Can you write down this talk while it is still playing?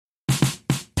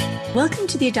Welcome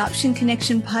to the Adoption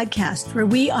Connection podcast, where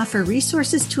we offer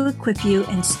resources to equip you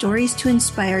and stories to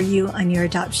inspire you on your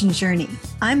adoption journey.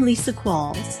 I'm Lisa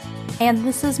Qualls. And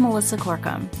this is Melissa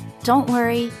Corkum. Don't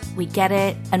worry, we get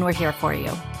it, and we're here for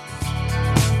you.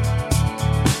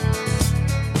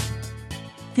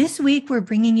 This week, we're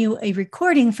bringing you a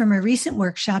recording from a recent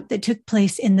workshop that took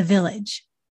place in the Village.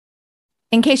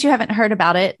 In case you haven't heard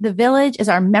about it, the Village is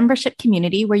our membership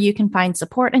community where you can find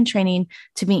support and training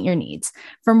to meet your needs.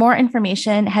 For more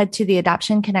information, head to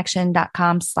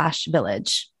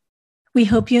theadoptionconnection.com/village. We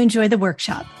hope you enjoy the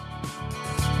workshop.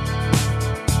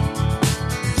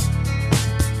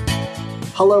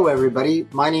 Hello, everybody.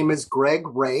 My name is Greg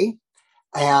Rea,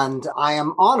 and I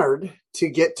am honored to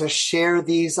get to share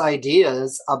these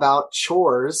ideas about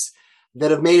chores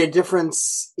that have made a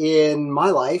difference in my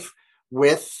life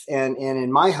with and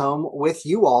in my home with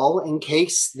you all, in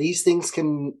case these things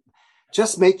can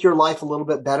just make your life a little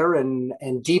bit better and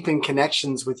deepen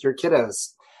connections with your kiddos.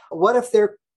 What if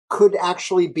there could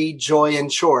actually be joy in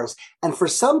chores? And for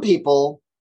some people,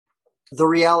 the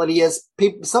reality is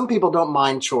some people don't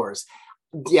mind chores.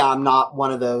 Yeah, I'm not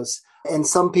one of those. And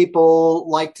some people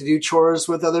like to do chores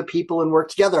with other people and work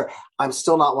together. I'm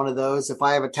still not one of those. If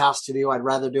I have a task to do, I'd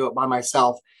rather do it by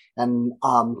myself. And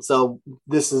so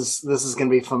this is going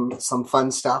to be some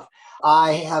fun stuff.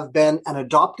 I have been an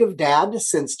adoptive dad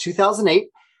since 2008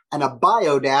 and a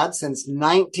bio dad since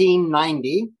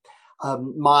 1990.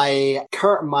 My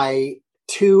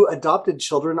two adopted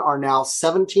children are now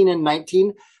 17 and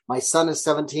 19. My son is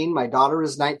 17. My daughter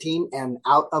is 19 and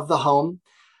out of the home.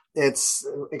 It's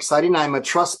exciting. I'm a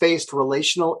trust-based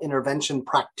relational intervention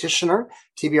practitioner,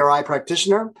 TBRI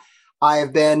practitioner. I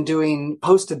have been doing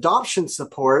post-adoption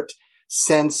support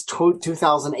since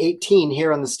 2018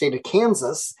 here in the state of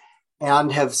Kansas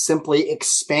and have simply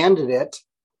expanded it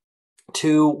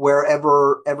to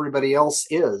wherever everybody else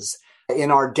is. In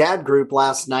our dad group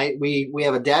last night, we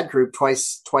have a dad group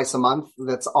twice a month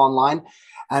that's online,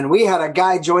 and we had a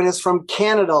guy join us from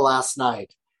Canada last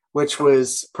night, which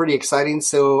was pretty exciting.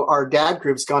 So our dad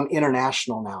group's gone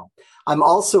international now. I'm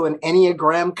also an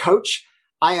Enneagram coach.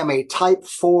 I am a type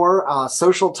 4,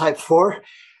 social type 4.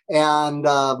 And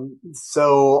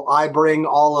so I bring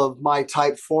all of my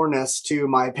type 4-ness to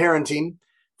my parenting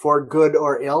for good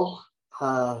or ill.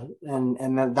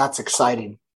 And that's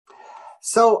exciting.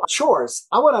 So chores,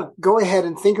 I want to go ahead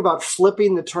and think about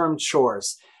flipping the term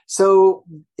chores. So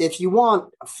if you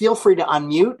want, feel free to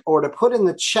unmute or to put in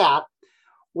the chat,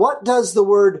 what does the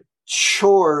word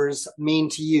chores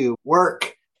mean to you?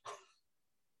 Work.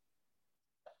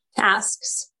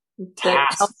 Tasks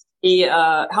that help the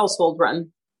household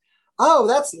run. Oh,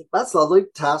 that's lovely.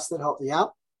 Tasks that help. Yeah.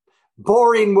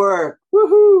 Boring work.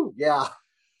 Woohoo. Yeah.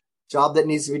 Job that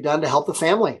needs to be done to help the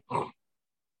family.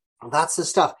 That's the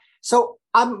stuff. So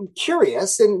I'm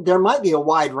curious, and there might be a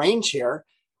wide range here.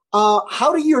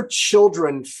 How do your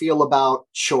children feel about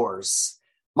chores?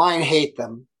 Mine hate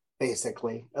them,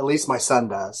 basically. At least my son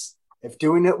does. If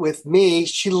doing it with me,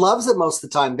 she loves it most of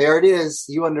the time. There it is.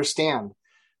 You understand.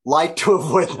 Like to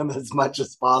avoid them as much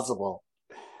as possible.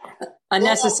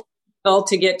 Unnecessary evil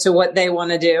to get to what they want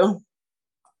to do.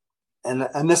 And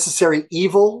unnecessary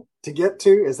evil to get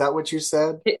to? Is that what you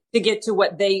said? To get to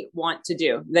what they want to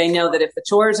do. They know that if the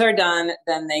chores are done,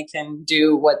 then they can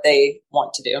do what they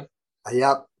want to do.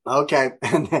 Yep. Okay.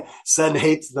 And son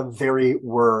hates the very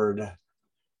word.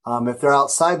 If they're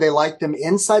outside, they like them.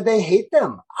 Inside, they hate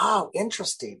them. Oh,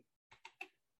 interesting.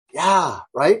 Yeah,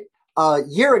 right? A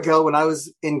year ago, when I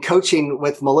was in coaching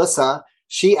with Melissa,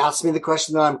 she asked me the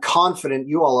question that I'm confident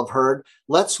you all have heard.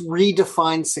 Let's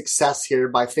redefine success here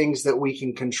by things that we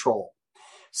can control.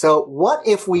 So what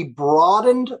if we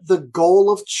broadened the goal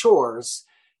of chores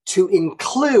to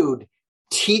include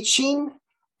teaching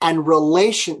and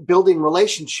building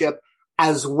relationship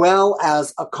as well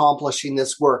as accomplishing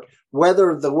this work,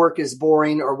 whether the work is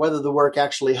boring or whether the work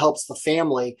actually helps the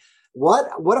family?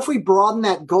 What if we broaden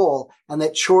that goal and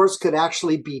that chores could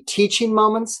actually be teaching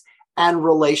moments and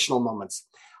relational moments?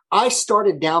 I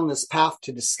started down this path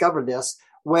to discover this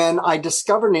when I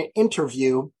discovered an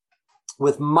interview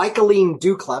with Michaeline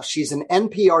Duclef. She's an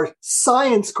NPR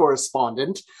science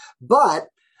correspondent, but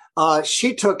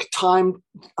she took time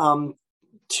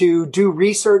to do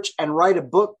research and write a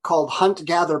book called Hunt,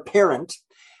 Gather, Parent.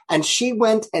 And she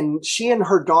and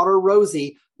her daughter,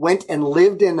 Rosie, went and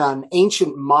lived in an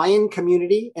ancient Mayan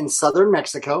community in southern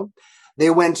Mexico.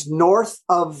 They went north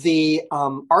of the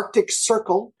Arctic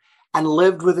Circle and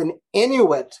lived with an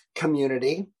Inuit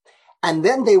community. And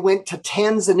then they went to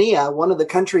Tanzania, one of the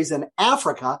countries in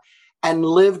Africa, and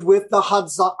lived with the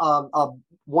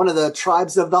one of the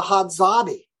tribes of the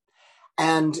Hadzabe.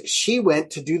 And she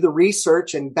went to do the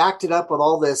research and backed it up with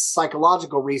all this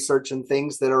psychological research and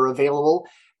things that are available.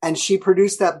 And she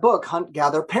produced that book, Hunt,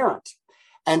 Gather, Parent.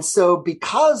 And so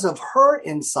because of her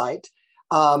insight,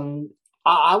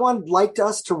 I would like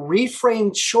us to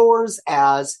reframe chores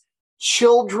as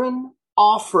children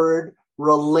offered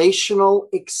relational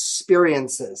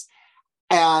experiences.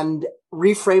 And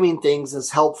reframing things is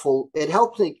helpful. It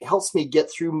helps me get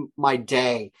through my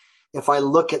day if I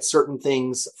look at certain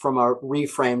things from a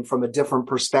reframe, from a different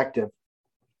perspective.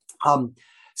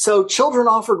 So children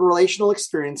offered relational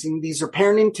experiencing. These are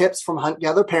parenting tips from Hunt,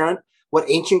 Gather, Parent, what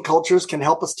ancient cultures can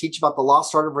help us teach about the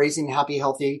lost art of raising happy,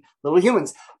 healthy little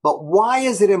humans. But why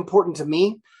is it important to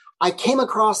me? I came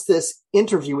across this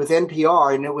interview with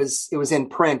NPR, and it was in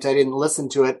print. I didn't listen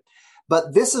to it,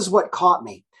 but this is what caught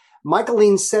me.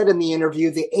 Michaeline said in the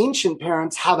interview, the ancient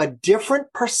parents have a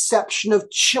different perception of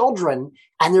children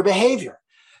and their behavior.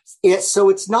 So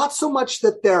it's not so much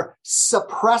that they're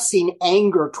suppressing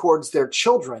anger towards their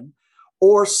children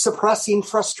or suppressing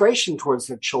frustration towards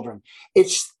their children.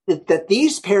 It's that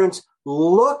these parents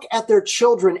look at their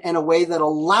children in a way that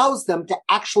allows them to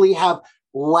actually have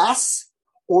less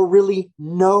or really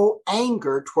no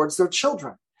anger towards their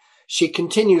children. She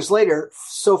continues later.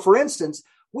 So for instance,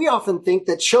 we often think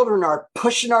that children are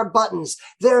pushing our buttons.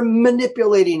 They're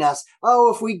manipulating us.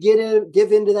 Oh, if we give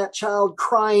into that child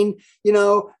crying,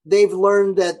 they've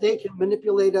learned that they can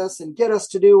manipulate us and get us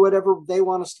to do whatever they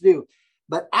want us to do.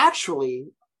 But actually,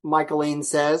 Michaeline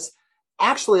says,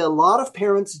 a lot of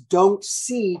parents don't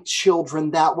see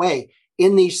children that way.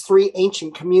 In these three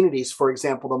ancient communities, for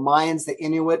example, the Mayans, the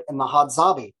Inuit, and the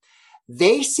Hadzabe,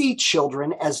 they see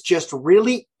children as just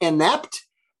really inept,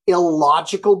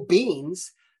 illogical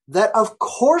beings that of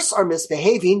course are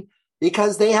misbehaving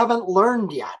because they haven't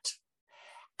learned yet.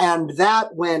 And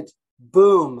that went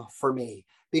boom for me,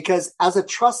 because as a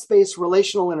trust-based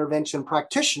relational intervention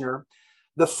practitioner,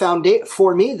 the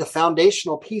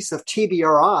foundational piece of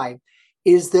TBRI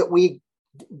is that we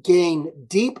gain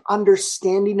deep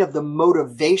understanding of the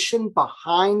motivation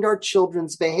behind our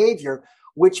children's behavior,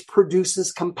 which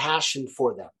produces compassion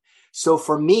for them. So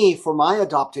for me, for my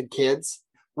adopted kids,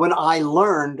 when I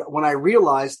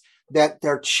realized that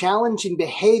their challenging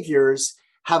behaviors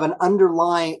have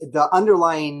the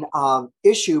underlying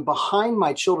issue behind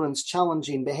my children's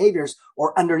challenging behaviors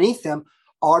or underneath them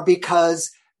are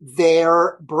because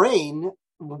their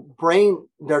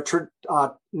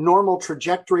normal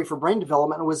trajectory for brain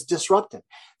development was disrupted.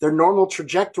 Their normal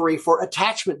trajectory for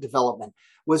attachment development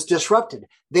was disrupted.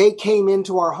 They came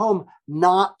into our home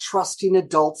not trusting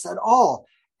adults at all.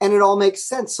 And it all makes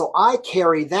sense. So I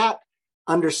carry that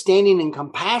understanding and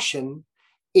compassion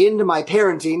into my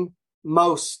parenting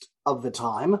most of the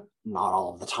time, not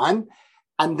all of the time.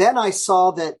 And then I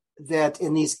saw that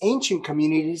in these ancient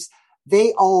communities,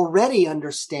 they already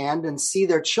understand and see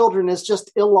their children as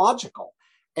just illogical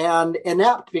and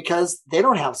inept because they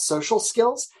don't have social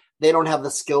skills. They don't have the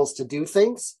skills to do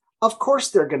things. Of course,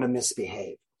 they're going to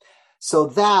misbehave. So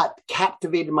that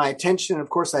captivated my attention. Of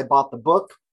course, I bought the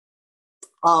book.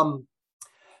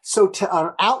 So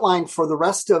to outline for the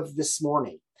rest of this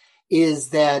morning is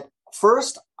that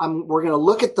first, we're going to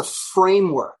look at the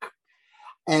framework.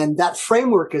 And that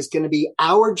framework is going to be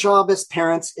our job as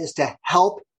parents is to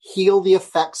help heal the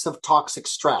effects of toxic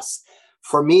stress.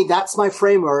 For me, that's my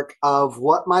framework of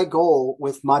what my goal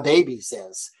with my babies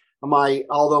is.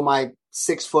 Although my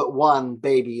 6'1"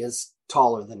 baby is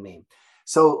taller than me.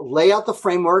 So lay out the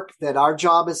framework that our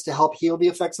job is to help heal the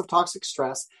effects of toxic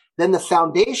stress. Then the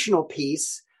foundational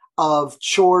piece of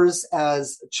chores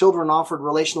as children offered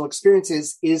relational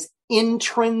experiences is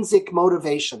intrinsic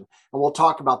motivation. And we'll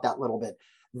talk about that a little bit.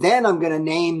 Then I'm going to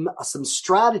name some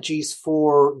strategies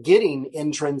for getting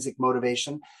intrinsic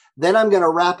motivation. Then I'm going to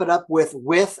wrap it up with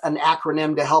an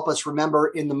acronym to help us remember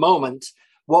in the moment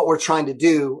what we're trying to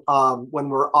do when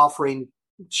we're offering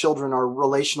children our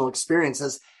relational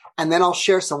experiences. And then I'll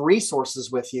share some resources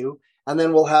with you. And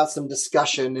then we'll have some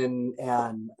discussion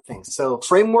and things. So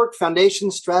framework,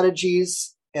 foundation,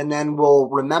 strategies, and then we'll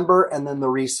remember, and then the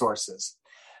resources.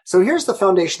 So here's the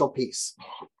foundational piece.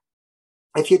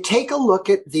 If you take a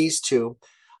look at these two,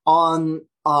 on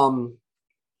the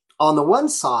one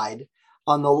side,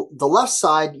 on the left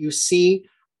side, you see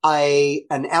an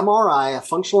MRI, a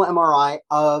functional MRI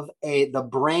of the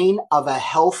brain of a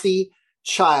healthy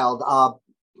child,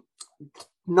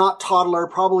 not toddler,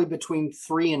 probably between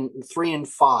 3 and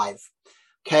 5.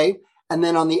 Okay. And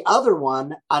then on the other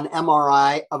one, an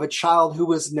MRI of a child who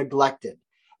was neglected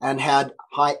and had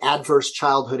high adverse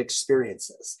childhood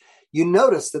experiences. You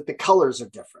notice that the colors are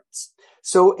different.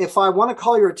 So if I want to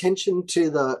call your attention to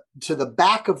the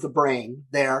back of the brain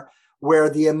there, where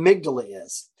the amygdala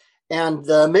is. And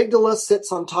the amygdala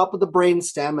sits on top of the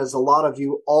brainstem, as a lot of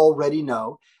you already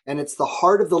know, and it's the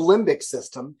heart of the limbic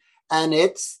system. And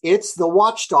it's the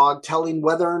watchdog telling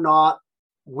whether or not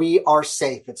we are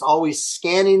safe. It's always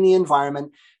scanning the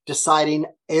environment, deciding,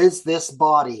 is this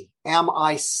body, am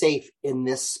I safe in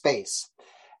this space?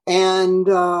 And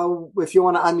if you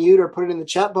want to unmute or put it in the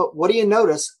chat, but what do you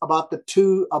notice about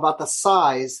the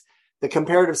size, the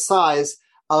comparative size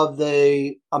of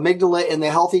the amygdala in the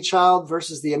healthy child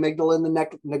versus the amygdala in the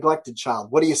neglected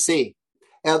child? What do you see?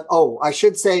 And, I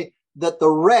should say that the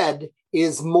red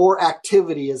is more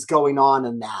activity is going on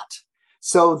in that.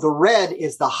 So the red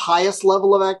is the highest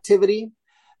level of activity.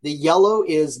 The yellow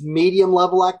is medium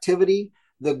level activity.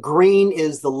 The green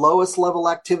is the lowest level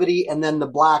activity. And then the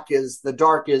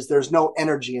dark is there's no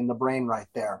energy in the brain right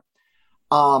there.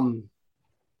 The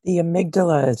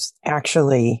amygdala is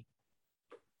actually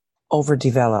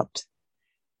overdeveloped,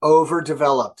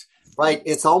 right?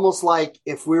 It's almost like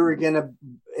if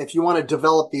you want to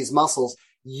develop these muscles,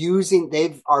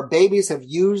 our babies have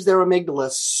used their amygdala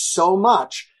so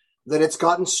much that it's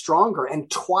gotten stronger and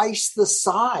twice the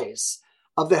size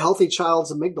of the healthy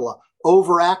child's amygdala,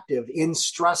 overactive in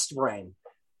stressed brain.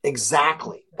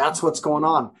 Exactly. That's what's going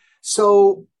on.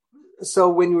 So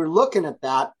when you're looking at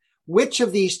that, which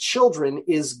of these children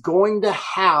is going to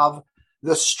have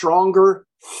the stronger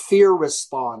fear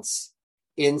response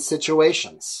in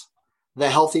situations?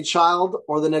 The healthy child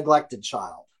or the neglected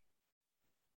child?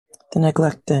 The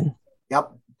neglected.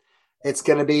 Yep. It's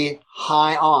going to be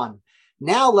high on.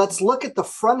 Now let's look at the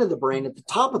front of the brain at the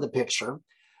top of the picture.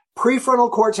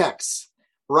 Prefrontal cortex,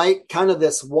 right? Kind of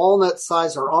this walnut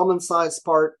size or almond size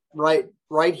part right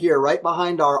here, right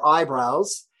behind our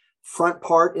eyebrows, front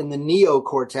part in the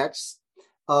neocortex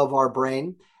of our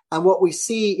brain. And what we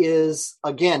see is,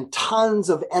 again, tons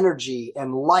of energy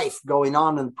and life going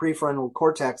on in the prefrontal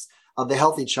cortex of the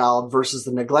healthy child versus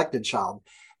the neglected child.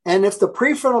 And if the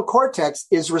prefrontal cortex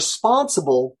is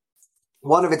responsible,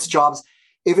 one of its jobs,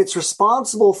 if it's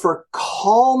responsible for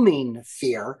calming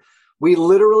fear, we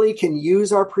literally can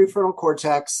use our prefrontal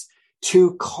cortex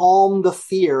to calm the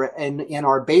fear in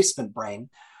our basement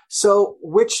brain. So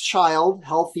which child,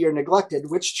 healthy or neglected,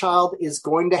 which child is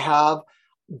going to have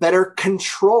better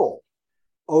control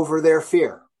over their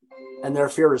fear and their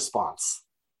fear response?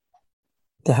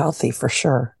 The healthy, for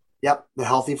sure. Yep, the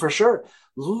healthy for sure.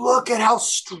 Look at how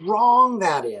strong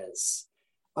that is.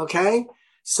 Okay?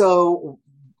 So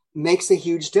makes a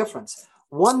huge difference.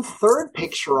 One third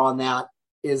picture on that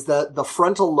is the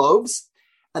frontal lobes.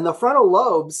 And the frontal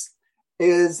lobes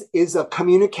is a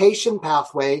communication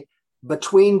pathway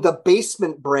between the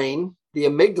basement brain, the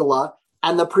amygdala,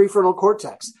 and the prefrontal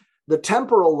cortex. The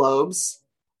temporal lobes,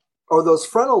 or those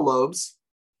frontal lobes,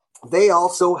 they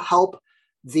also help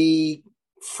the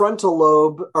frontal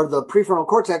lobe or the prefrontal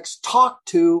cortex talk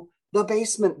to the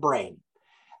basement brain.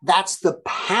 That's the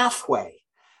pathway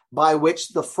by which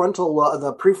the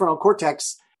prefrontal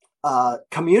cortex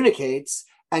communicates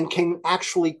and can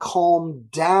actually calm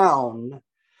down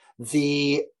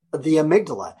the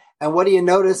amygdala. And what do you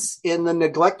notice in the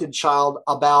neglected child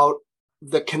about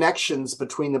the connections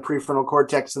between the prefrontal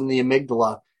cortex and the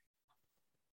amygdala?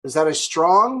 Is that a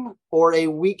strong or a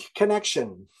weak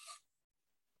connection?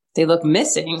 They look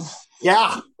missing.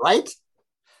 Yeah, right?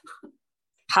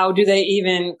 How do they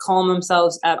even calm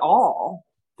themselves at all?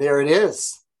 There it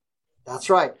is. That's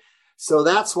right. So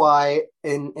that's why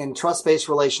in trust-based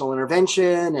relational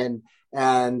intervention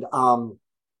and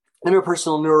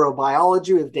interpersonal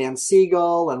neurobiology with Dan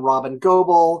Siegel and Robin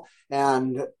Goebel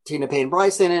and Tina Payne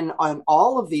Bryson and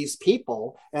all of these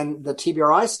people and the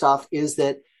TBRI stuff is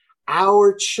that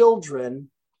our children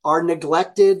are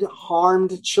neglected,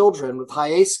 harmed children with high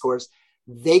ACE scores.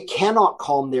 They cannot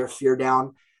calm their fear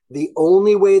down. The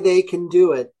only way they can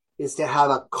do it is to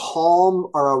have a calm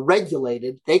or a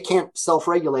regulated. They can't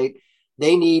self-regulate.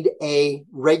 They need a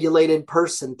regulated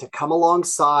person to come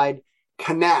alongside,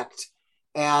 connect.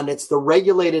 And it's the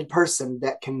regulated person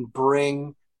that can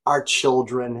bring our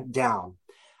children down.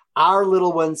 Our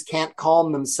little ones can't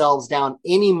calm themselves down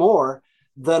any more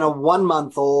than a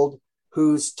 1-month-old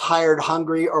who's tired,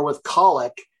 hungry, or with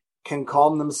colic can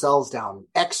calm themselves down.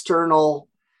 External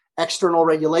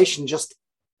regulation just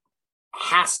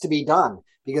has to be done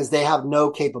because they have no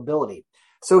capability.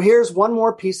 So here's one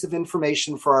more piece of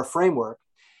information for our framework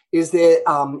is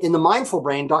that in the mindful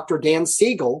brain, Dr. Dan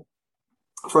Siegel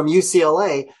from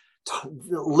UCLA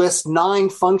lists 9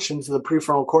 functions of the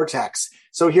prefrontal cortex.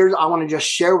 So here, I want to just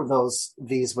share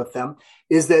these with them,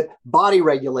 is that body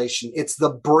regulation. It's the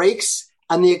brakes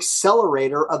and the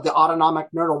accelerator of the autonomic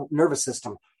nervous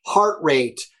system, heart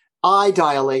rate, eye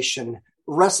dilation,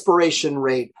 respiration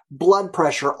rate, blood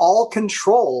pressure, all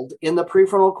controlled in the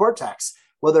prefrontal cortex,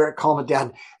 whether it calm it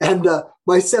down. And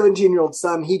my 17-year-old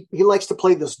son, he likes to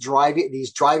play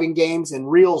these driving games in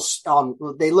real,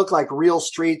 they look like real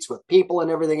streets with people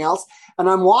and everything else. And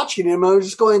I'm watching him, and I'm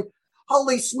just going,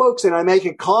 holy smokes. And I make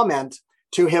a comment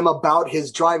to him about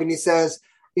his driving. He says,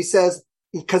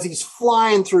 because he's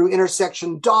flying through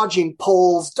intersection, dodging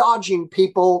poles, dodging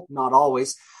people, not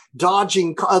always,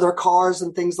 dodging other cars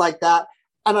and things like that.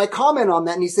 And I comment on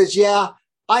that, and he says, yeah,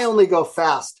 I only go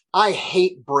fast. I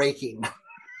hate braking.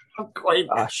 I'm going,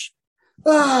 Gosh.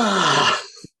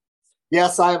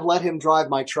 Yes, I have let him drive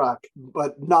my truck,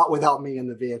 but not without me in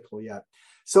the vehicle yet.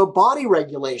 So body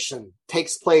regulation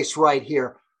takes place right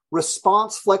here.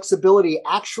 Response flexibility,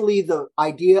 actually the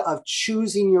idea of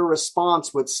choosing your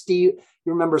response with you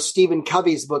remember Stephen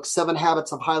Covey's book, 7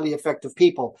 Habits of Highly Effective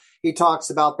People. He talks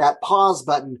about that pause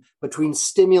button between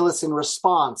stimulus and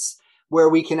response, where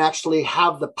we can actually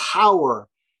have the power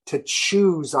to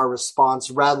choose our response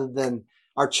rather than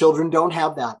our children don't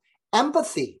have that.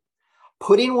 Empathy,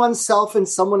 putting oneself in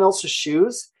someone else's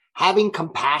shoes, having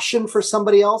compassion for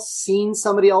somebody else, seeing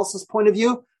somebody else's point of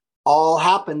view, all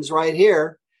happens right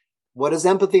here. What does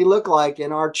empathy look like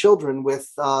in our children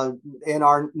in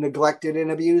our neglected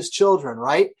and abused children,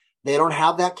 right? They don't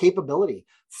have that capability.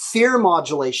 Fear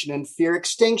modulation and fear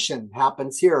extinction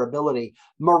happens here, ability.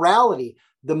 Morality,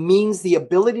 the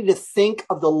ability to think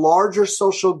of the larger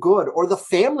social good or the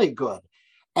family good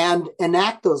and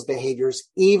enact those behaviors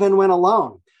even when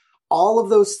alone. All of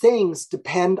those things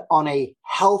depend on a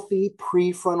healthy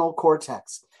prefrontal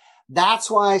cortex.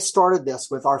 That's why I started this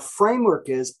with our framework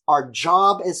is our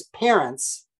job as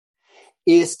parents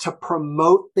is to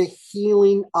promote the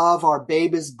healing of our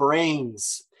babies'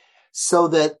 brains so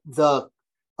that the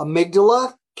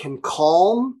amygdala can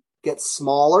calm, get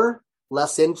smaller,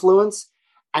 less influence,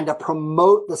 and to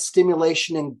promote the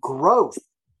stimulation and growth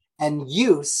and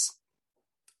use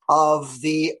of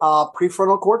the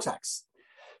prefrontal cortex.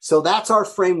 So that's our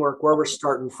framework where we're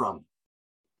starting from.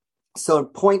 So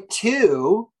point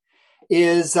 2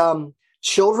 is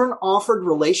children offered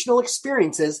relational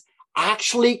experiences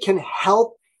actually can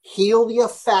help heal the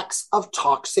effects of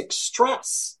toxic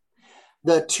stress.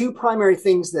 The 2 primary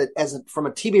things that, from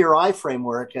a TBRI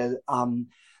framework,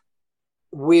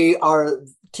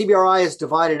 TBRI is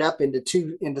divided up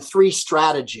into 3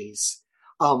 strategies.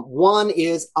 One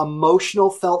is emotional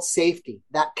felt safety,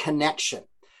 that connection.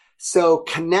 So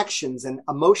connections and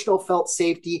emotional felt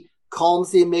safety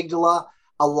calms the amygdala,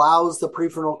 allows the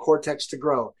prefrontal cortex to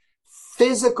grow.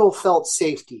 Physical felt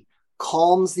safety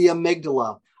calms the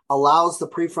amygdala, allows the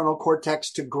prefrontal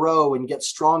cortex to grow and get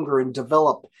stronger and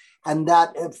develop. And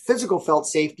that physical felt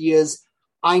safety is,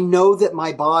 I know that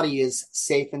my body is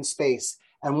safe in space.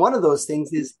 And one of those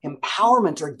things is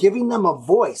empowerment or giving them a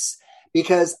voice,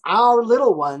 because our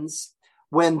little ones,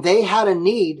 when they had a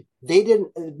need,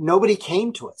 nobody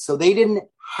came to it. So they didn't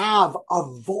have a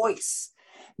voice.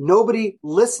 Nobody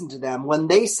listened to them. When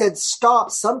they said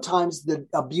stop, sometimes the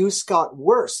abuse got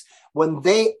worse. When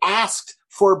they asked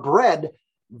for bread,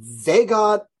 they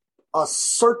got a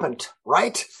serpent,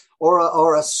 right?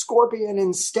 Or a scorpion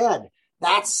instead.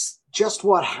 That's just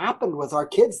what happened with our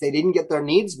kids. They didn't get their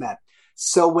needs met.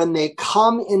 So when they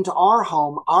come into our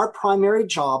home, our primary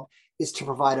job is to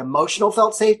provide emotional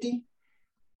felt safety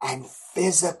and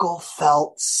physical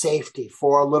felt safety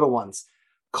for our little ones.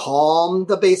 Calm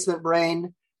the basement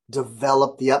brain,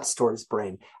 develop the upstairs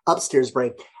brain.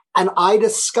 And I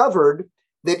discovered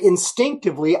that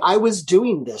instinctively I was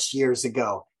doing this years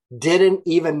ago. Didn't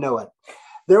even know it.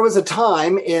 There was a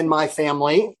time in my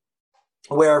family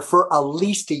where for at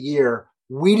least a year,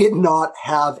 we did not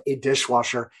have a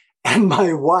dishwasher. And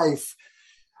my wife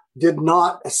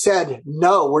said,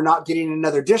 no, we're not getting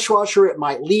another dishwasher. It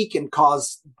might leak and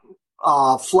cause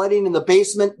flooding in the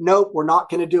basement. Nope, we're not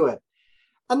going to do it.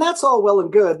 And that's all well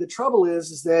and good. The trouble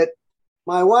is that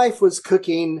my wife was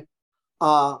cooking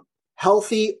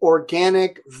healthy,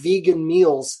 organic, vegan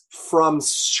meals from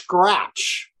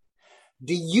scratch.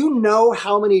 Do you know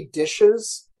how many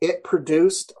dishes it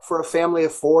produced for a family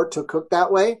of 4 to cook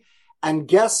that way? And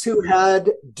guess who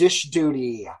had dish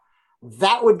duty?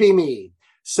 That would be me.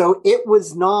 So it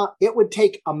would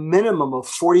take a minimum of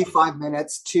 45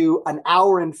 minutes to an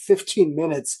hour and 15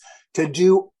 minutes to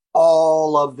do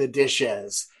all of the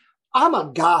dishes. I'm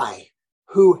a guy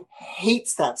who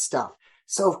hates that stuff.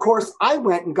 So of course I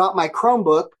went and got my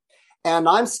Chromebook, and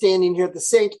I'm standing here at the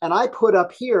sink, and I put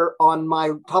up here on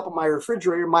my top of my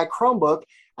refrigerator, my Chromebook,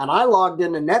 and I logged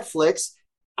into Netflix,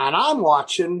 and I'm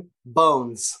watching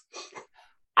Bones.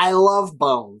 I love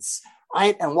Bones,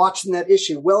 right? And watching that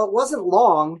issue. Well, it wasn't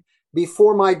long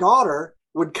before my daughter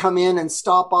would come in and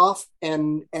stop off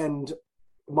and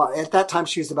well, at that time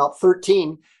she was about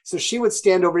 13. So she would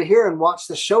stand over here and watch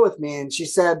the show with me. And she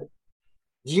said,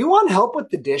 "Do you want help with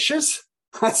the dishes?"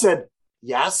 I said,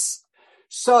 "Yes."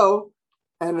 So,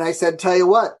 and I said, "Tell you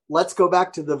what, let's go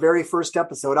back to the very first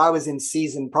episode." I was in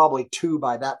season probably 2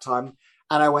 by that time.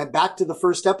 And I went back to the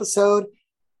first episode,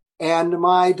 and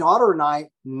my daughter and I,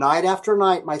 night after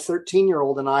night, my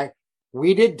 13-year-old and I,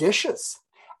 we did dishes.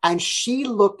 And she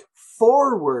looked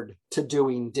forward to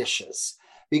doing dishes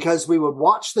because we would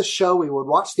watch the show, we would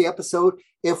watch the episode.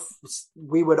 If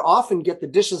we would often get the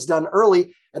dishes done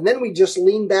early, and then we just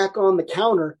lean back on the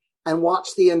counter and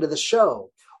watch the end of the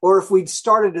show. Or if we'd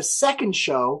started a second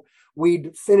show,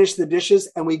 we'd finish the dishes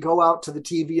and we go out to the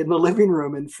TV in the living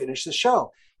room and finish the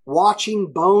show.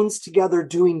 Watching Bones together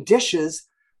doing dishes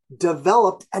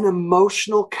developed an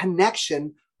emotional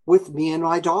connection with me and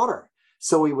my daughter.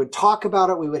 So we would talk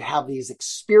about it. We would have these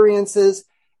experiences.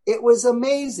 It was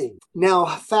amazing. Now,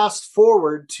 fast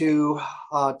forward to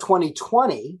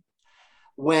 2020,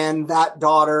 when that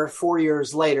daughter, 4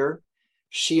 years later,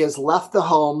 she has left the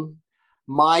home.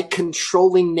 My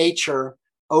controlling nature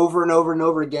over and over and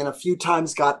over again, a few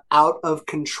times got out of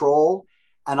control,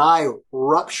 and I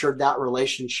ruptured that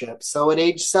relationship. So at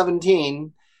age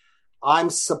 17, what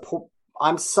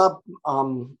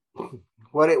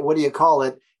do you call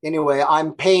it? Anyway,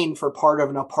 I'm paying for part of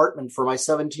an apartment for my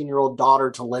 17-year-old daughter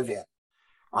to live in,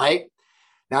 right?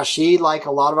 Now, she, like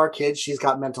a lot of our kids, she's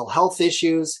got mental health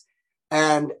issues.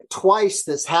 And twice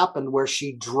this happened where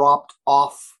she dropped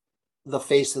off the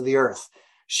face of the earth.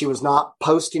 She was not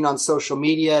posting on social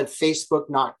media, Facebook,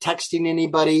 not texting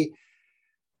anybody.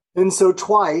 And so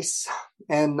twice,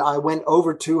 and I went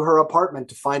over to her apartment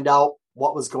to find out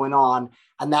what was going on.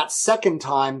 And that second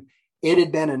time, it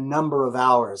had been a number of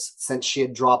hours since she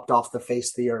had dropped off the face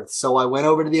of the earth. So I went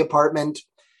over to the apartment,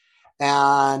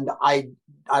 and I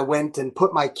went and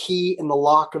put my key in the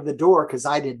lock of the door because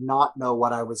I did not know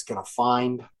what I was going to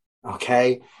find.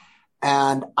 Okay.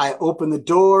 And I opened the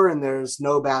door and there's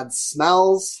no bad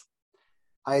smells.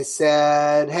 I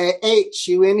said, "Hey, H,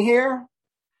 you in here?"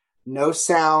 No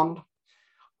sound.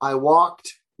 I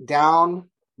walked down,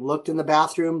 looked in the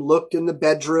bathroom, looked in the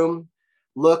bedroom,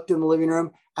 looked in the living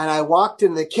room, and I walked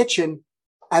in the kitchen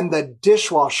and the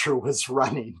dishwasher was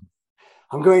running.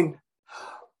 I'm going,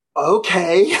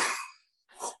 okay.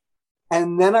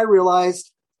 And then I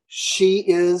realized she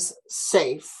is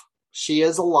safe. She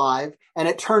is alive. And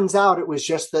it turns out it was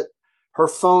just that her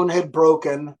phone had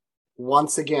broken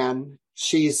once again.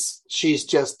 She's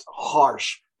just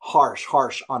harsh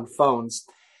on phones.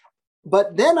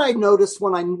 But then I noticed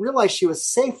when I realized she was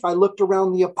safe, I looked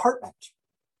around the apartment,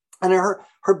 and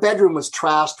her bedroom was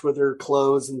trashed with her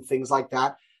clothes and things like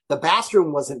that. The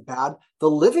bathroom wasn't bad. The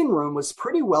living room was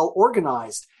pretty well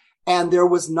organized, and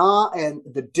and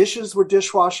the dishes were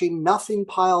dishwashing, nothing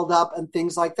piled up and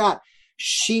things like that.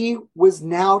 She was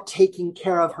now taking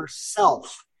care of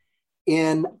herself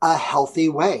in a healthy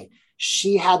way.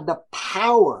 She had the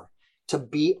power to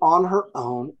be on her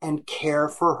own and care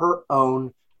for her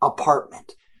own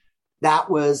apartment. That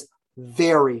was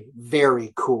very,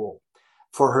 very cool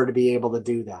for her to be able to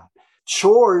do that.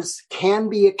 Chores can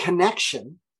be a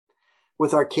connection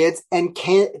with our kids, and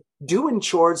doing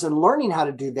chores and learning how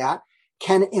to do that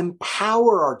can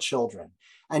empower our children.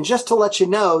 And just to let you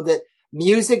know that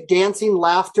music, dancing,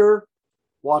 laughter,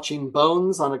 watching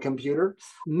Bones on a computer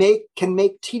can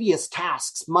make tedious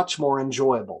tasks much more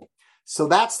enjoyable. So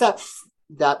that's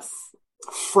that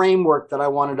framework that I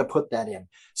wanted to put that in.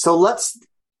 So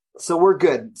we're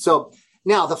good. So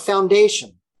now the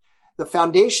foundation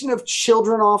of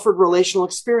children offered relational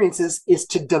experiences is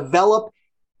to develop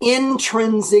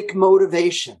intrinsic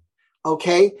motivation.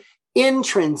 Okay.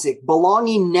 Intrinsic,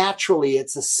 belonging naturally.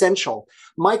 It's essential.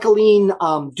 Michaeline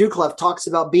Duklev talks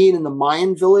about being in the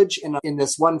Mayan village in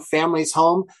this one family's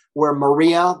home where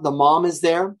Maria, the mom, is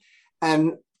there.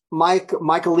 And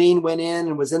Michaeline went in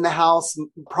and was in the house.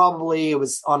 Probably it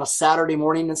was on a Saturday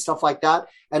morning and stuff like that.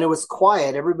 And it was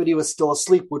quiet. Everybody was still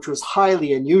asleep, which was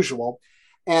highly unusual.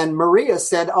 And Maria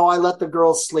said, "Oh, I let the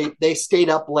girls sleep. They stayed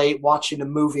up late watching a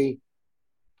movie.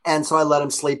 And so I let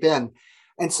them sleep in."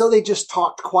 And so they just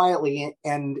talked quietly.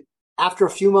 And after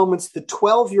a few moments, the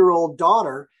 12-year-old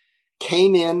daughter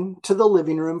came in to the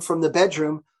living room from the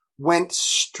bedroom, went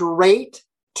straight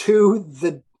to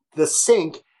the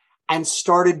sink and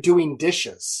started doing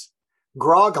dishes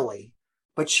groggily.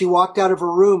 But she walked out of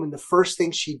her room, and the first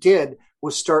thing she did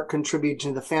was start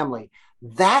contributing to the family.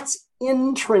 That's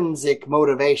intrinsic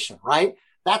motivation, right?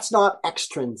 That's not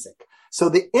extrinsic. So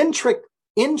the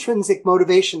intrinsic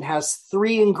motivation has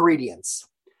 3 ingredients: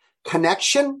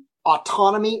 connection,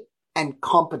 autonomy, and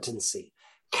competency.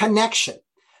 Connection.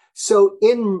 So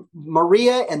in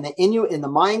Maria and the Inuit, in the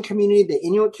Mayan community, the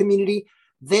Inuit community,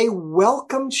 they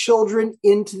welcome children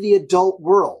into the adult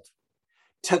world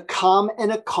to come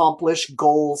and accomplish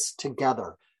goals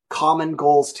together, common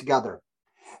goals together.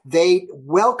 They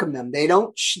welcome them. They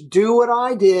don't do what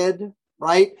I did,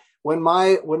 right? When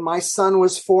my son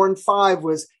was 4 and 5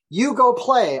 was, you go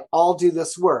play, I'll do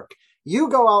this work. You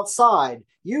go outside,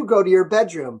 you go to your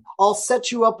bedroom, I'll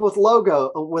set you up with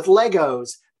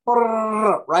Legos,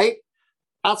 right?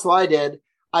 That's what I did.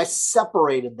 I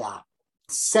separated that,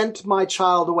 sent my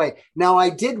child away. Now I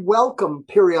did welcome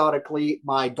periodically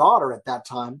my daughter at that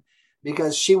time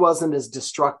because she wasn't as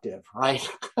destructive, right?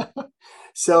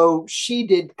 So she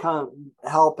did come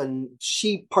help and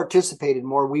she participated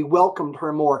more. We welcomed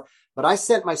her more, but I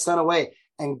sent my son away.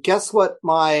 And guess what?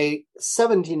 My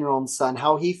 17-year-old son,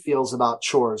 how he feels about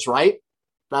chores, right?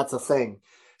 That's a thing.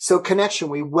 So connection,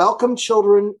 we welcome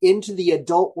children into the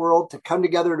adult world to come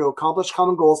together to accomplish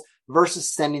common goals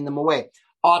versus sending them away.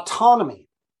 Autonomy.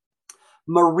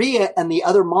 Maria and the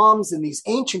other moms in these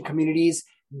ancient communities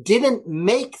didn't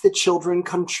make the children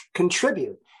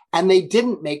contribute, and they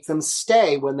didn't make them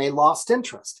stay when they lost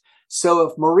interest. So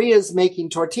if Maria's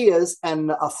making tortillas and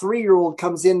a 3-year-old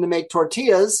comes in to make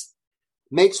tortillas,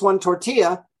 makes one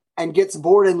tortilla and gets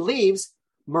bored and leaves,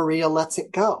 Maria lets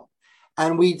it go.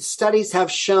 And studies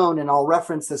have shown, and I'll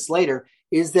reference this later,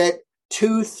 is that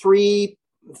 2,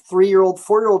 3-year-old,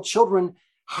 4-year-old children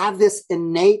have this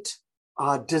innate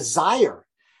desire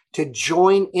to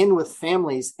join in with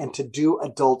families and to do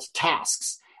adult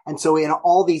tasks. And so in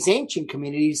all these ancient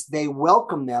communities, they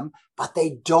welcome them, but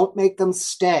they don't make them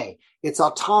stay. It's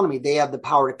autonomy. They have the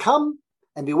power to come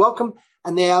and be welcome,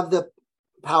 and they have the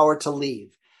power to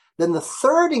leave. Then the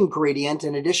third ingredient,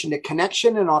 in addition to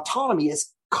connection and autonomy,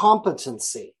 is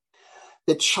competency.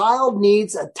 The child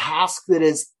needs a task that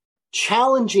is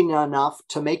challenging enough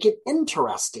to make it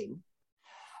interesting,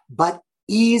 but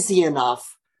easy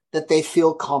enough that they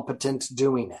feel competent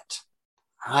doing it,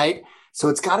 right? So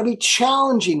it's got to be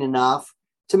challenging enough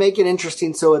to make it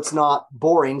interesting so it's not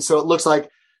boring. So it looks like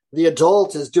the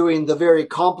adult is doing the very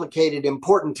complicated,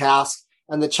 important task,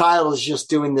 and the child is just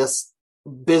doing this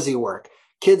busy work.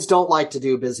 Kids don't like to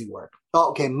do busy work.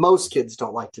 Okay, most kids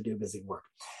don't like to do busy work.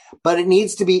 But it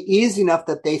needs to be easy enough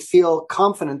that they feel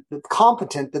competent,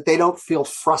 that they don't feel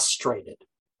frustrated.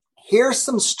 Here's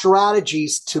some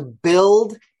strategies to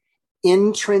build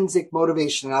intrinsic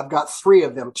motivation. And I've got 3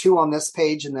 of them, 2 on this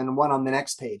page and then 1 on the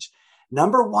next page.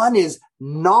 Number 1 is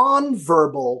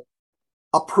nonverbal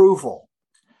approval.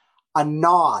 A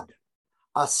nod,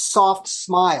 a soft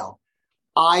smile,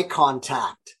 eye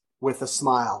contact with a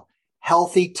smile,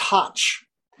 healthy touch.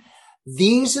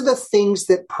 These are the things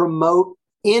that promote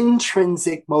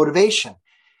intrinsic motivation.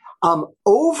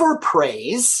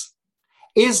 Overpraise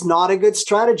is not a good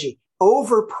strategy.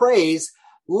 Overpraise,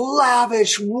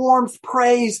 lavish warmth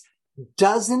praise,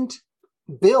 doesn't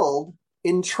build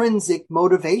intrinsic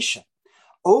motivation.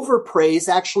 Overpraise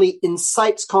actually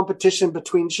incites competition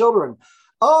between children.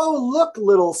 Oh, look,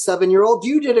 little 7-year-old,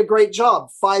 you did a great job.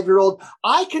 5-year-old,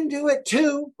 I can do it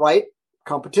too, right?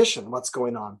 Competition, what's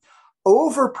going on?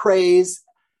 Overpraise,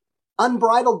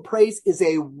 unbridled praise is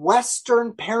a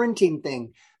Western parenting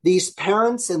thing. These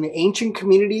parents in the ancient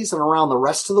communities and around the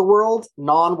rest of the world,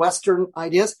 non-Western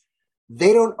ideas,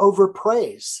 they don't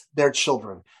overpraise their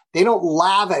children. They don't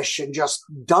lavish and just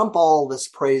dump all this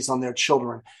praise on their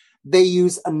children. They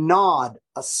use a nod,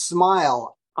 a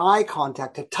smile, eye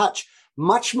contact, a touch,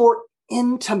 much more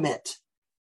intimate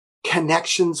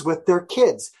connections with their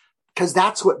kids, because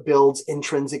that's what builds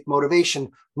intrinsic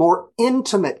motivation, more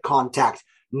intimate contact,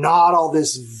 not all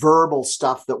this verbal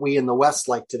stuff that we in the West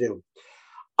like to do.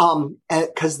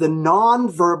 Because the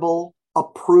nonverbal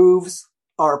approves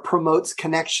or promotes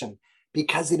connection,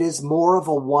 because it is more of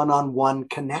a one-on-one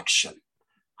connection,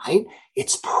 right?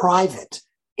 It's private,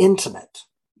 intimate.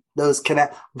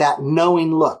 That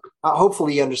knowing look.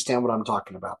 Hopefully you understand what I'm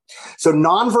talking about. So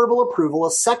nonverbal approval.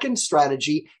 A second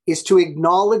strategy is to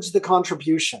acknowledge the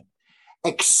contribution.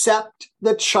 Accept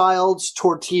the child's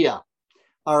tortilla.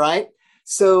 All right.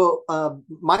 So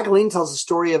Michaeline tells a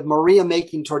story of Maria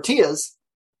making tortillas,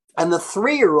 and the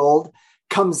 3-year-old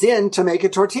comes in to make a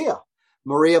tortilla.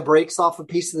 Maria breaks off a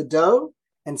piece of the dough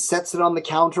and sets it on the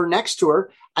counter next to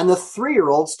her, and the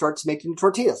 3-year-old starts making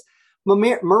tortillas.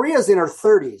 Maria's in her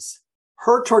 30s.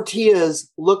 Her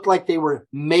tortillas looked like they were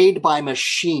made by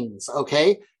machines,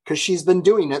 okay? Because she's been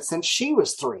doing it since she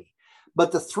was 3.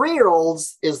 But the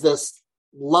 3-year-old's is this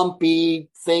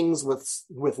lumpy things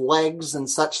with legs and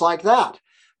such like that.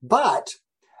 But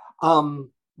the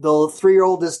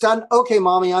 3-year-old is done. Okay,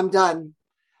 mommy, I'm done.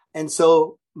 And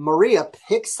so Maria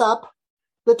picks up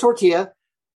the tortilla,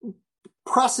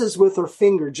 presses with her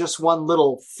finger just one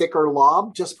little thicker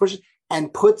lob, just pushes,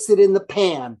 and puts it in the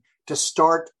pan to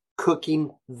start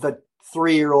cooking the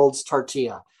 3-year-old's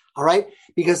tortilla. All right?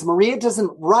 Because Maria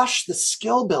doesn't rush the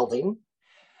skill building.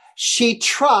 She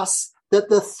trusts that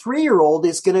the 3-year-old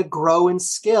is going to grow in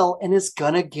skill and is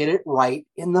going to get it right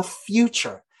in the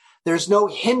future. There's no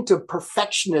hint of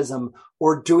perfectionism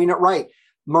or doing it right.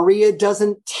 Maria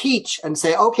doesn't teach and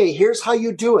say, okay, here's how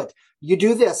you do it. You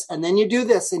do this, and then you do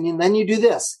this, and then you do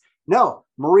this. No,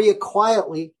 Maria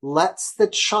quietly lets the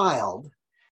child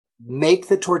make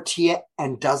the tortilla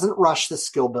and doesn't rush the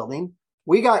skill building.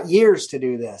 We got years to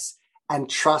do this, and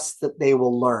trust that they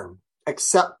will learn.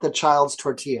 Accept the child's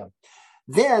tortilla.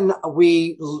 Then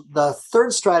the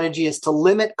third strategy is to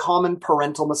limit common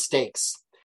parental mistakes.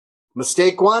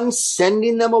 Mistake 1,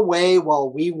 sending them away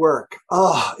while we work.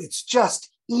 Oh, it's just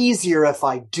easier if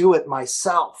I do it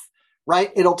myself,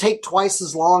 right? It'll take twice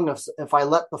as long if I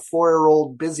let the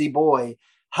 4-year-old busy boy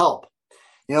help.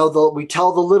 We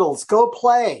tell the littles, go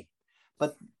play.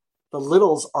 But the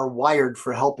littles are wired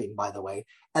for helping, by the way.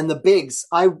 And the bigs,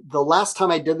 the last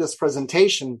time I did this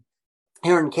presentation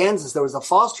here in Kansas, there was a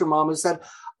foster mom who said,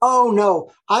 oh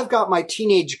no, I've got my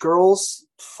teenage girls,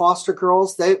 foster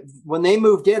girls. When they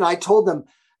moved in, I told them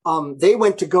they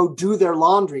went to go do their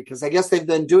laundry because I guess they've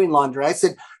been doing laundry. I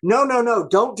said, no,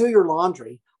 don't do your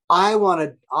laundry.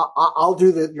 I'll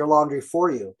do your laundry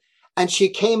for you. And she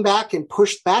came back and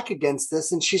pushed back against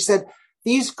this. And she said,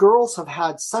 these girls have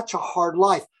had such a hard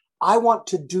life. I want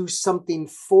to do something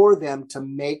for them to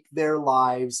make their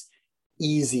lives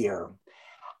easier.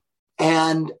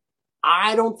 And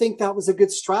I don't think that was a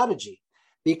good strategy,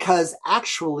 because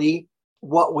actually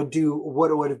what would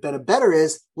have been better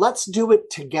is let's do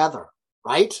it together,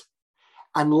 right?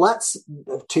 And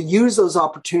to use those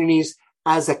opportunities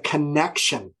as a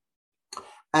connection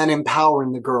and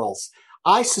empowering the girls.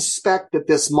 I suspect that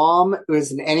this mom, who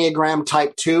is an Enneagram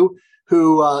type 2,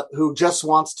 who just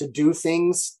wants to do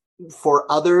things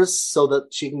for others so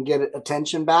that she can get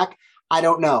attention back, I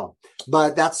don't know,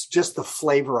 but that's just the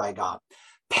flavor I got.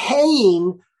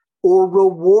 Paying or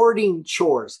rewarding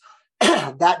chores,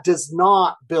 that does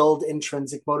not build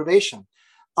intrinsic motivation.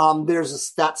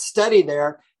 There's that study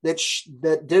there that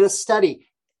did a study.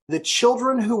 The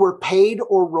children who were paid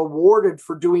or rewarded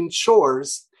for doing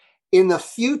chores in the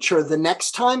future, the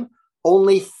next time,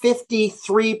 only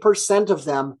 53% of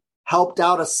them helped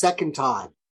out a second time,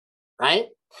 right?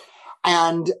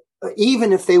 And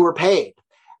even if they were paid,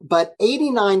 but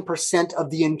 89% of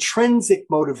the intrinsic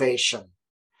motivation,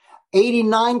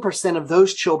 89% of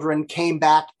those children came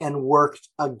back and worked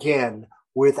again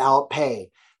without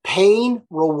pay. Paying,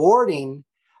 rewarding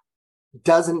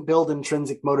doesn't build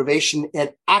intrinsic motivation.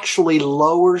 It actually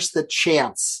lowers the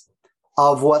chance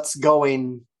of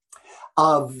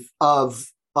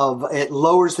it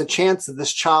lowers the chance of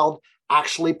this child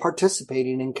actually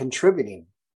participating and contributing.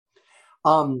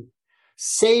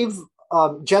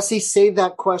 Jesse, save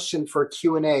that question for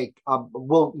Q&A.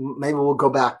 We'll go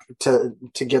back to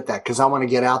get that, because I want to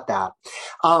get out that.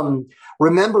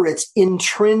 Remember, it's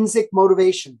intrinsic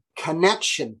motivation,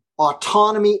 connection,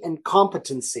 autonomy, and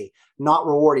competency, not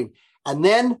rewarding. And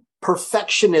then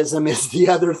perfectionism is the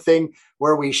other thing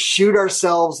where we shoot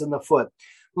ourselves in the foot.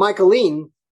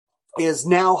 Michaeline is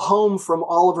now home from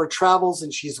all of her travels,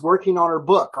 and she's working on her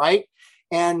book, right?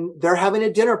 And they're having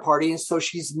a dinner party. And so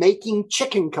she's making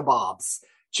chicken kebabs,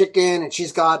 and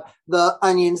she's got the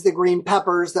onions, the green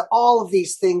peppers, all of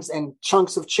these things and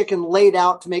chunks of chicken laid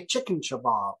out to make chicken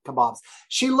kebabs.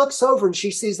 She looks over and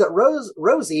she sees that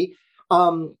Rosie,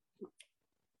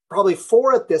 probably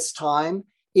 4 at this time,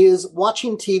 is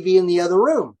watching TV in the other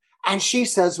room. And she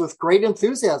says with great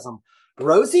enthusiasm,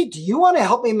 Rosie, do you want to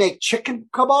help me make chicken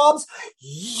kebabs?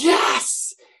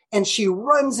 Yes! And she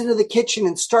runs into the kitchen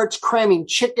and starts cramming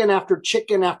chicken after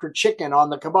chicken after chicken on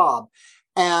the kebab.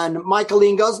 And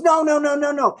Michaeline goes, no.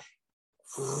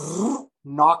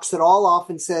 Knocks it all off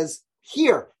and says,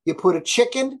 here, you put a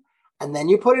chicken, and then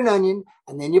you put an onion,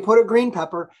 and then you put a green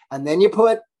pepper, and then you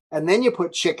put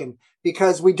chicken,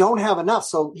 because we don't have enough.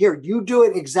 So here, you do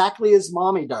it exactly as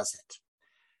mommy does it.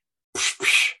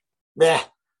 Bleh.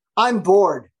 I'm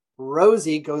bored.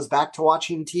 Rosie goes back to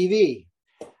watching TV.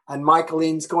 And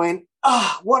Michaeline's going,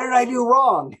 what did I do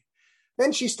wrong?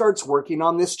 Then she starts working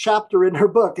on this chapter in her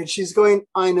book, and she's going,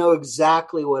 I know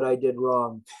exactly what I did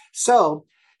wrong. So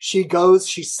she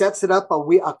sets it up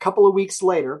a couple of weeks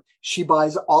later. She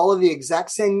buys all of the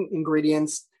exact same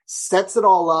ingredients, sets it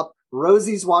all up.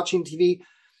 Rosie's watching TV.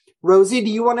 Rosie,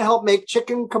 do you want to help make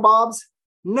chicken kebabs?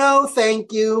 No,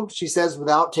 thank you, she says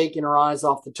without taking her eyes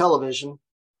off the television.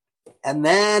 And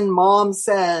then mom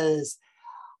says,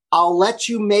 I'll let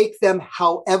you make them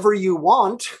however you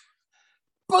want.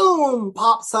 Boom,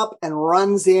 pops up and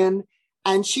runs in.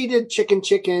 And she did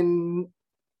chicken,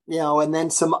 and then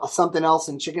something else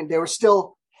in chicken. They were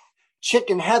still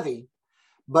chicken heavy,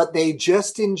 but they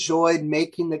just enjoyed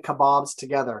making the kebabs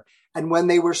together. And when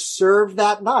they were served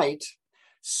that night,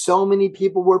 so many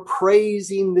people were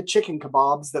praising the chicken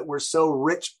kebabs that were so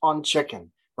rich on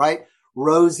chicken, right?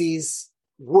 Rosie's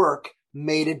work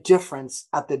made a difference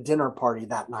at the dinner party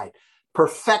that night.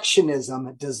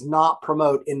 Perfectionism does not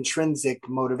promote intrinsic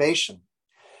motivation.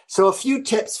 So a few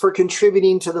tips for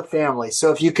contributing to the family.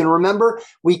 So if you can remember,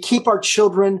 we keep our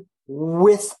children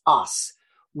with us.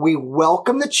 We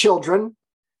welcome the children,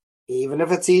 even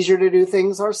if it's easier to do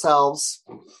things ourselves,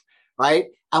 right?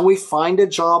 And we find a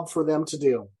job for them to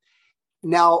do.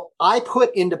 Now, I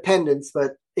put independence,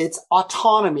 but it's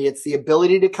autonomy. It's the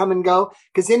ability to come and go,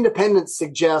 because independence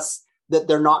suggests that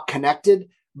they're not connected,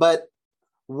 but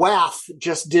WAF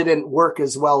just didn't work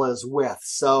as well as with.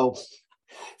 So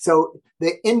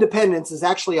the independence is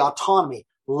actually autonomy.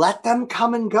 Let them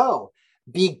come and go.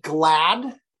 Be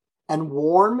glad and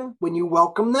warm when you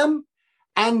welcome them,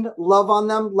 and love on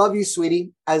them. Love you,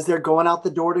 sweetie, as they're going out the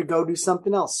door to go do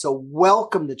something else. So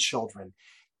welcome the children.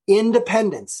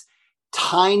 Independence,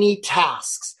 tiny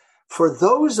tasks. For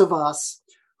those of us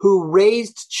who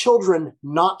raised children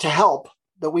not to help,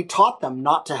 that we taught them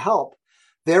not to help,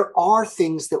 there are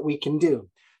things that we can do.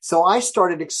 So I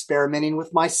started experimenting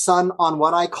with my son on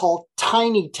what I call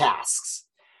tiny tasks.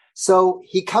 So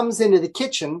he comes into the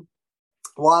kitchen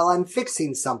while I'm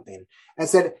fixing something and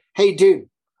said, hey, dude,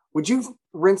 would you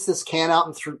rinse this can out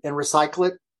and recycle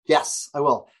it? Yes, I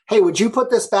will. Hey, would you put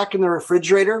this back in the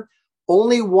refrigerator?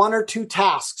 Only 1 or 2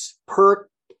 tasks per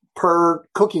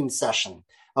cooking session.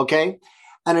 Okay.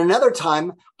 And another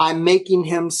time I'm making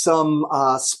him some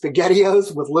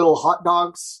SpaghettiOs with little hot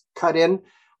dogs cut in,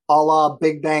 a la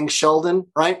Big Bang Sheldon,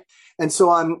 right? And so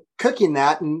I'm cooking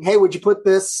that, and hey, would you put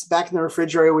this back in the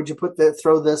refrigerator? Would you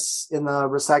throw this in the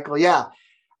recycle? Yeah.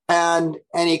 And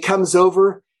he comes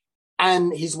over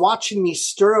and he's watching me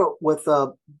stir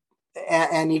it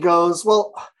and he goes,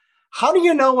 well, how do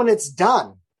you know when it's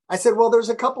done? I said, well, there's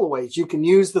a couple of ways. You can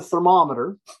use the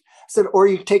thermometer. I said, or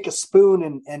you take a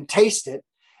spoon and taste it.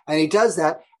 And he does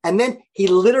that. And then he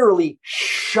literally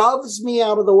shoves me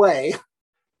out of the way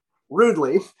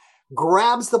rudely,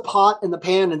 grabs the pot and the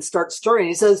pan and starts stirring.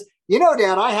 He says,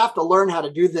 Dad, I have to learn how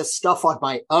to do this stuff on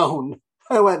my own.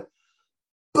 I went,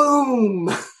 boom,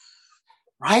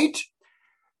 right?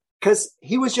 Because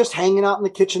he was just hanging out in the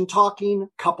kitchen talking,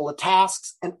 a couple of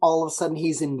tasks, and all of a sudden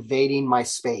he's invading my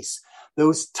space.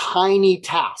 Those tiny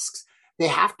tasks, they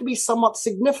have to be somewhat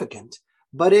significant,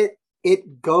 but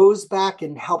it goes back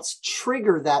and helps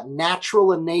trigger that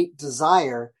natural innate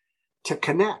desire to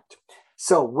connect.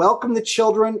 So welcome the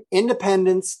children,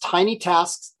 independence, tiny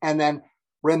tasks, and then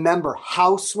remember,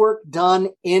 housework done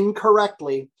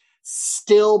incorrectly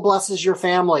still blesses your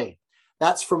family.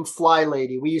 That's from Fly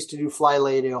Lady. We used to do Fly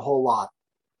Lady a whole lot.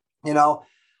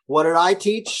 What did I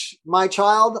teach my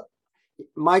children?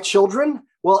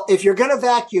 Well, if you're going to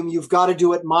vacuum, you've got to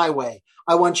do it my way.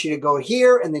 I want you to go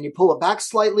here and then you pull it back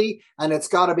slightly, and it's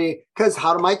got to be, because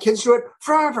how do my kids do it?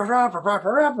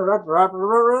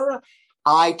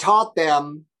 I taught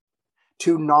them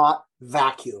to not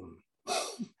vacuum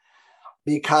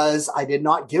because I did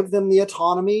not give them the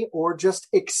autonomy or just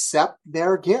accept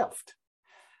their gift.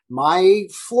 My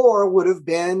floor would have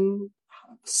been,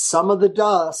 some of the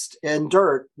dust and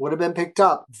dirt would have been picked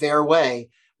up their way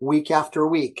week after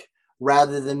week,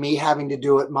 rather than me having to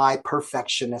do it my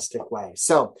perfectionistic way.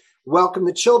 So welcome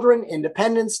the children,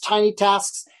 independence, tiny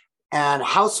tasks, and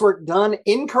housework done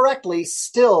incorrectly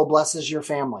still blesses your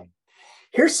family.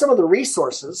 Here's some of the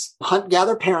resources. Hunt,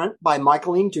 Gather, Parent by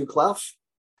Michaeline Doucleff.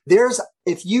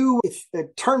 If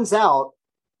it turns out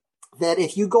that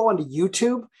if you go onto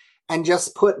YouTube and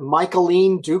just put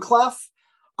Michaeline Doucleff,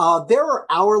 there are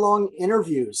hour-long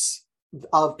interviews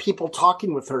of people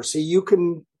talking with her. So you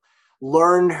can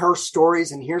learn her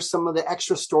stories and hear some of the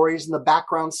extra stories and the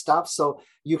background stuff. So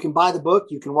you can buy the book,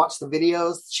 you can watch the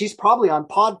videos. She's probably on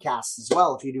podcasts as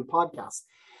well if you do podcasts.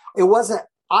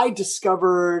 I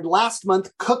discovered last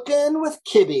month Cooking with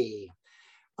Kibby.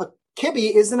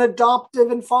 Kibby is an adoptive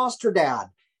and foster dad.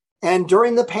 And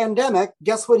during the pandemic,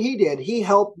 guess what he did?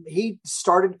 He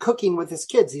started cooking with his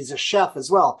kids. He's a chef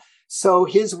as well. So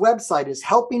his website is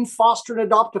helping foster and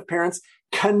adoptive parents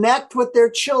connect with their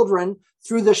children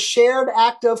through the shared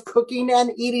act of cooking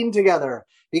and eating together,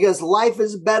 because life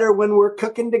is better when we're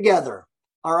cooking together.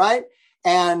 All right.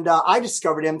 And I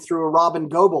discovered him through a Robin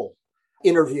Goebel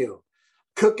interview.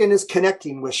 Cooking is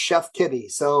Connecting with Chef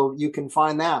Kibbe. So you can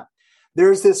find that.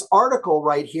 There's this article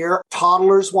right here,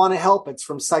 Toddlers Want to Help. It's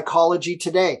from Psychology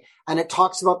Today. And it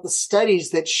talks about the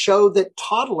studies that show that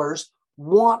toddlers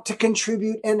want to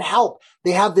contribute and help.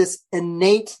 They have this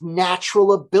innate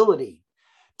natural ability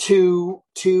to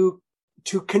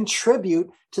contribute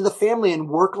to the family and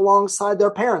work alongside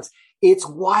their parents. It's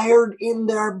wired in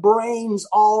their brains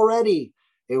already.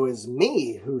 It was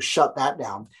me who shut that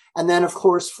down. And then, of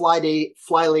course,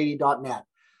 flylady.net,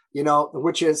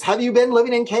 which is, have you been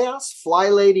living in chaos? Fly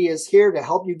Lady is here to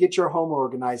help you get your home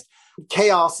organized.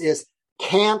 Chaos is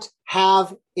can't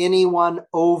have anyone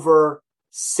over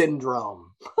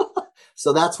syndrome.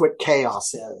 So that's what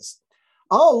chaos is.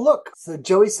 Oh, look. So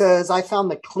Joey says, I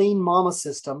found the Clean Mama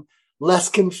system less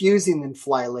confusing than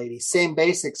Fly Lady. Same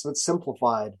basics, but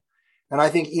simplified. And I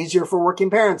think easier for working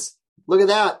parents. Look at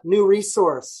that. New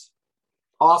resource.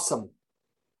 Awesome.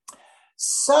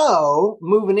 So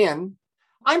moving in,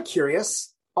 I'm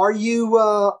curious, would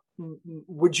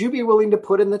you be willing to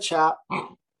put in the chat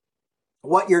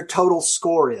what your total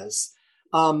score is?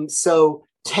 So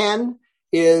 10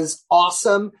 is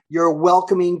awesome. You're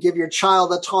welcoming, give your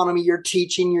child autonomy. You're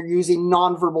teaching, you're using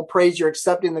nonverbal praise. You're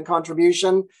accepting the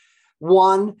contribution.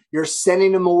 1, you're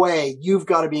sending them away. You've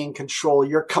got to be in control.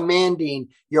 You're commanding,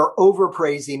 you're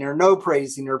overpraising or no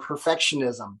praising or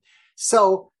perfectionism.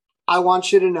 So I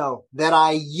want you to know that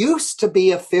I used to be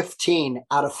a 15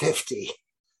 out of 50,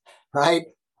 right?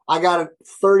 I got it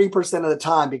 30% of the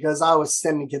time because I was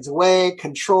sending kids away,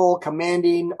 control,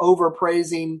 commanding,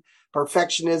 overpraising,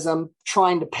 perfectionism,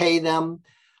 trying to pay them.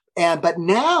 But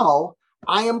now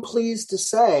I am pleased to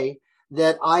say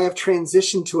that I have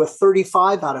transitioned to a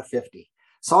 35 out of 50.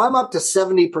 So I'm up to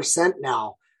 70%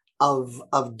 now of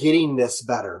getting this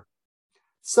better.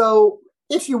 So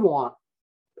if you're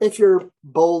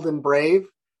bold and brave,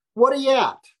 what are you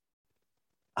at?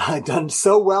 I've done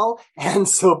so well and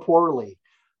so poorly.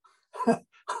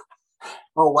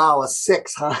 Oh, wow. A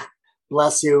 6, huh?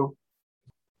 Bless you.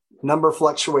 Number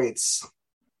fluctuates.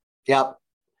 Yep.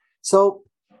 So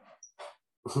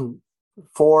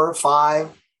 4,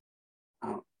 5.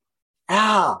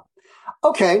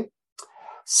 Okay.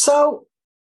 So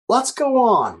let's go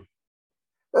on.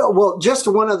 Well, just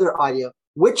one other idea.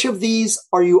 Which of these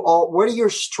are you all? What are your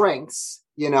strengths?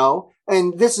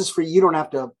 And this is for you. You don't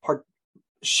have to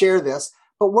share this,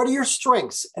 but what are your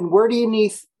strengths and where do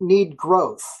you need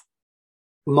growth?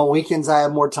 My weekends, I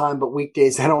have more time, but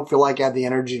weekdays, I don't feel like I have the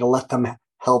energy to let them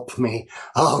help me.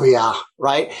 Oh yeah.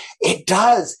 Right. It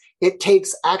does. It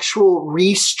takes actual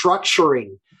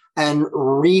restructuring and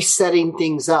resetting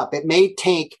things up. It may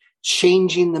take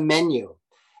changing the menu.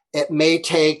 It may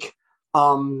take,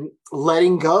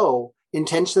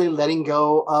 intentionally letting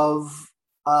go of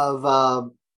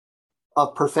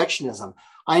perfectionism.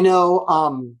 I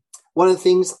know, one of the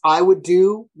things I would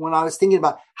do when I was thinking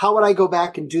about how would I go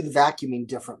back and do the vacuuming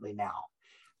differently now?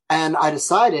 And I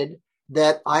decided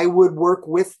that I would work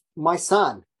with my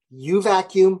son. You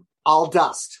vacuum, I'll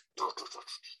dust.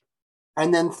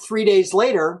 And then 3 days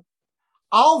later,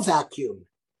 I'll vacuum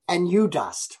and you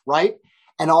dust, right?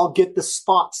 And I'll get the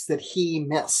spots that he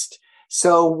missed.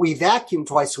 So we vacuum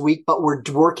twice a week, but we're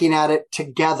working at it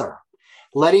together,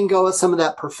 letting go of some of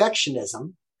that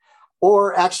perfectionism.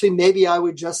 Or actually, maybe I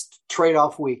would just trade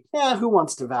off a week. Yeah, who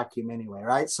wants to vacuum anyway,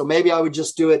 right? So maybe I would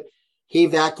just do it. He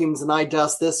vacuums and I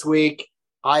dust this week.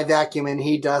 I vacuum and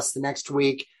he dusts the next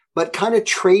week. But kind of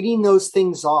trading those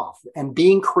things off and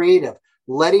being creative,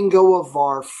 letting go of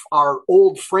our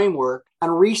old framework and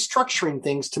restructuring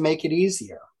things to make it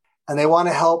easier. And they want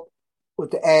to help with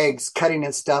the eggs, cutting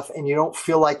and stuff, and you don't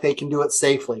feel like they can do it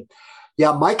safely.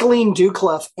 Yeah, Michaeline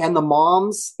Ducliffe and the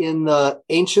moms in the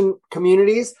ancient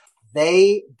communities,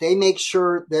 they make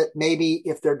sure that maybe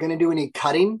if they're going to do any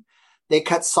cutting, they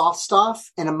cut soft stuff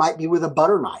and it might be with a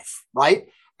butter knife, right?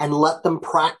 And let them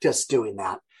practice doing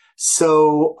that.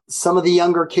 So some of the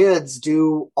younger kids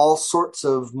do all sorts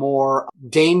of more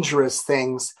dangerous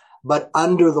things, but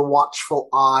under the watchful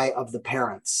eye of the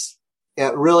parents.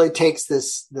 It really takes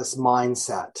this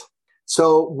mindset.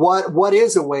 So what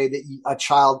is a way that a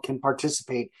child can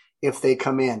participate if they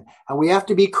come in? And we have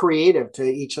to be creative to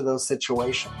each of those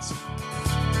situations.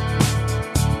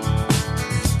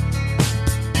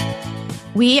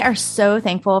 We are so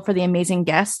thankful for the amazing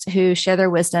guests who share their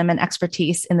wisdom and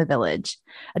expertise in the village.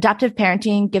 Adoptive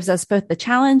parenting gives us both the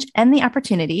challenge and the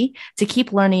opportunity to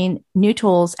keep learning new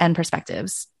tools and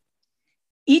perspectives.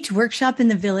 Each workshop in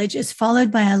the village is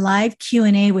followed by a live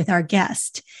Q&A with our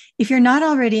guest. If you're not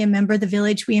already a member of the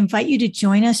village, we invite you to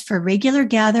join us for regular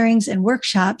gatherings and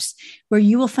workshops where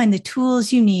you will find the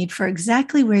tools you need for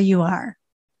exactly where you are.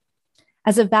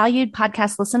 As a valued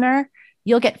podcast listener,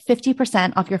 you'll get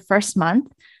 50% off your first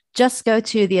month. Just go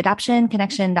to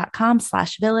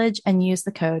theadoptionconnection.com/village and use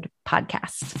the code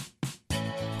podcast.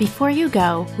 Before you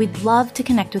go, we'd love to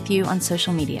connect with you on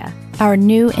social media. Our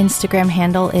new Instagram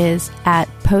handle is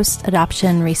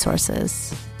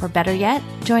 @postadoptionresources. Or better yet,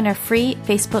 join our free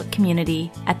Facebook community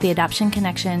at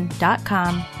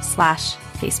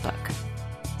theadoptionconnection.com/Facebook.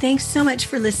 Thanks so much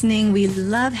for listening. We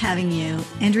love having you.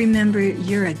 And remember,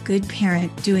 you're a good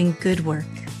parent doing good work.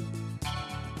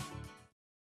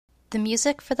 The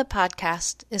music for the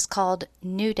podcast is called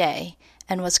New Day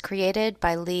and was created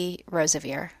by Lee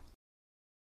Rosevier.